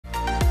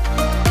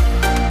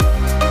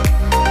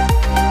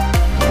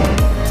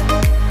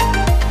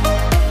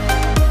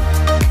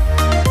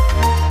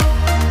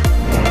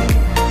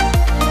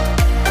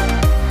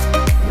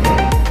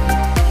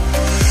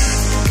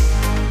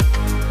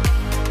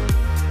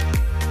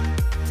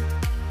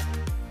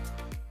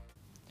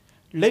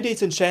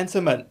Ladies and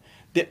gentlemen,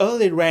 the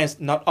early rains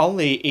not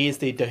only ease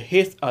the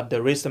heat of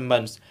the recent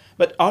months,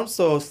 but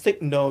also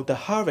signal the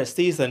harvest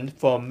season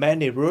for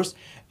many routes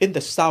in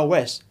the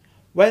southwest.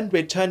 When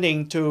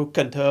returning to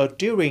Cần Thơ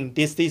during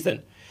this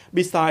season,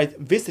 besides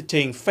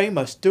visiting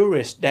famous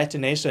tourist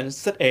destinations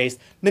such as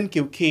Ninh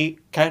Kiều,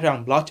 Cái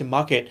Răng Block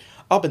Market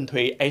or Bình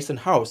Thủy Asian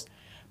House,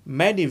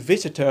 many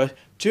visitors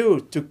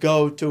choose to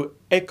go to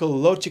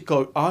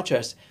ecological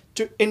orchards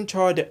to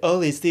enjoy the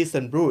early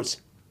season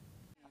routes.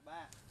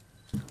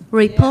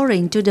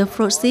 Reporting to the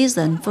fruit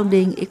season from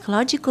the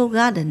ecological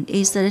garden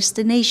is a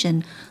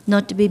destination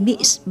not to be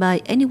missed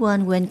by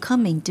anyone when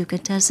coming to Cần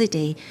Thơ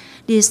city.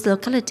 This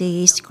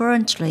locality is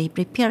currently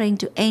preparing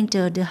to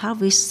enter the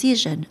harvest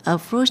season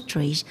of fruit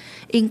trees,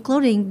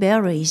 including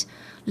berries.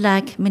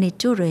 Like many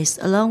tourists,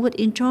 along with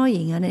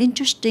enjoying an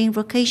interesting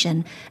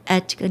vacation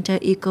at Cần Thơ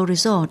Eco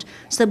Resort,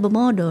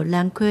 supermodel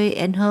Lan Quay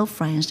and her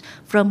friends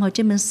from Ho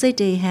Chi Minh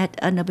City had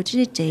an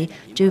opportunity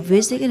to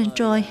visit and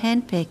enjoy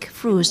hand-picked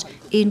fruits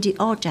in the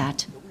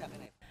orchard.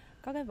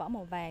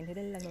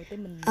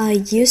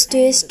 I used to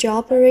eat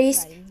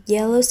strawberries,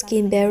 yellow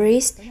skin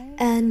berries,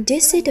 and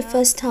this is the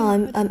first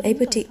time I'm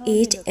able to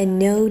eat and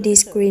know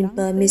these green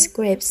Burmese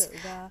grapes.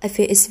 I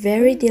feel it's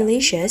very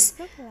delicious.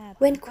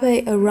 When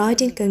Quay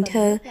arrived in Cần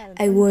Thơ,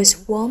 I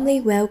was warmly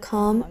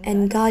welcomed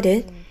and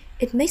guided.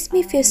 It makes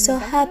me feel so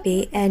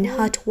happy and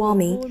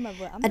heartwarming.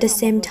 At the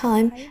same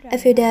time, I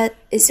feel that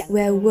it's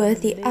well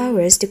worth the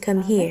hours to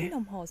come here.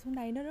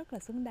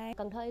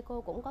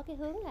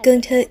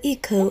 Cần Thơ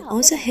Eco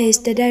also has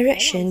the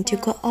direction to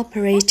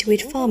cooperate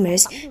with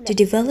farmers to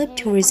develop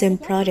tourism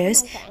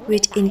products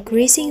with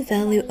increasing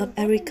value of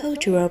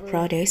agricultural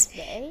products.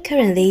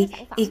 Currently,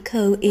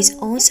 Eco is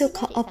also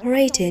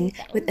cooperating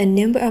with a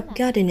number of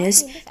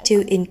gardeners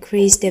to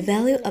increase the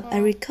value of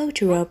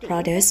agricultural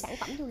products,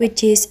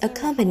 which is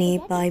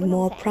accompanied by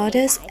more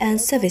products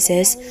and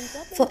services.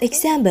 For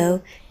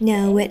example,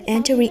 now when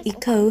entering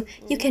Eco,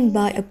 you can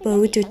buy a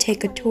boat to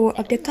take a tour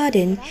of the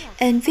garden,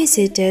 and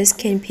visitors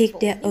can pick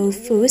their own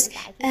foods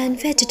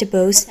and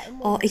vegetables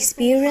or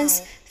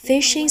experience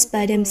fishing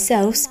by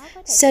themselves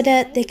so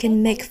that they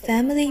can make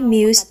family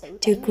meals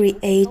to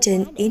create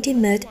an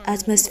intimate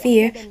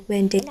atmosphere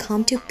when they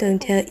come to Cần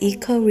Thơ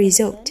Eco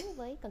Resort.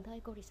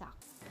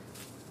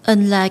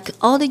 Unlike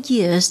all the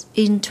years,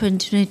 in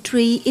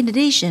 2023, in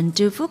addition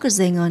to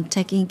focusing on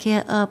taking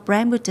care of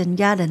rambutan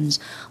gardens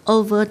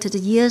over 30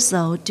 years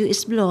old to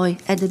explore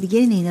at the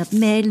beginning of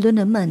May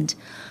lunar month,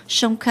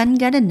 Song Khánh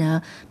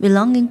Gardener,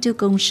 belonging to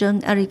Công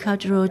Sơn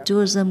Agricultural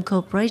Tourism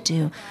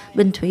Cooperative,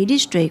 Bình Thủy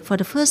District for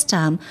the first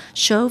time,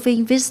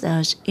 showing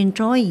visitors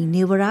enjoying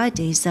new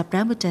varieties of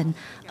rambutan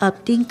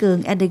of Tiên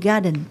Cường at the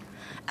garden.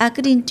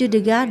 According to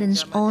the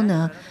garden's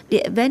owner,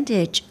 the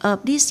advantage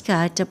of this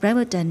kind of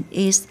rambutan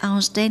is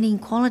outstanding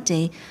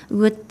quality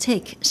with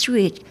thick,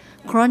 sweet,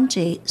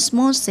 crunchy,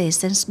 small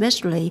seeds, and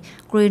especially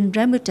green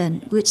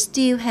rambutan, which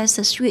still has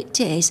a sweet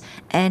taste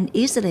and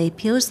easily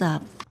peels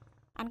up.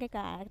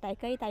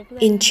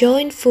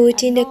 Enjoying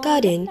food in the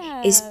garden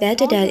is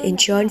better than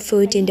enjoying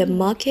food in the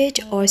market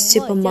or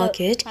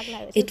supermarket.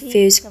 It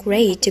feels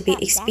great to be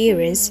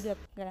experienced.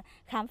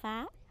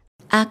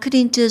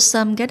 According to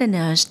some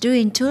gardeners,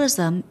 during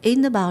tourism,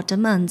 in about a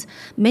month,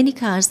 many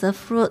kinds of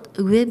fruit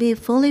will be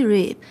fully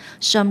ripe.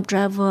 Some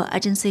travel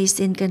agencies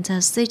in Cần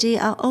Thơ city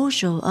are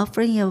also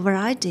offering a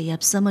variety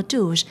of summer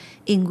tours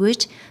in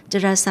which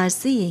there are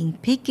sightseeing,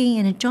 picking,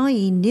 and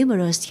enjoying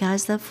numerous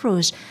kinds of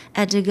fruits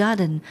at the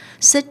garden,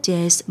 such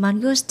as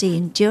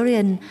mangosteen,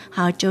 durian,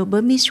 hard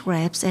Burmese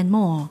grapes, and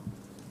more.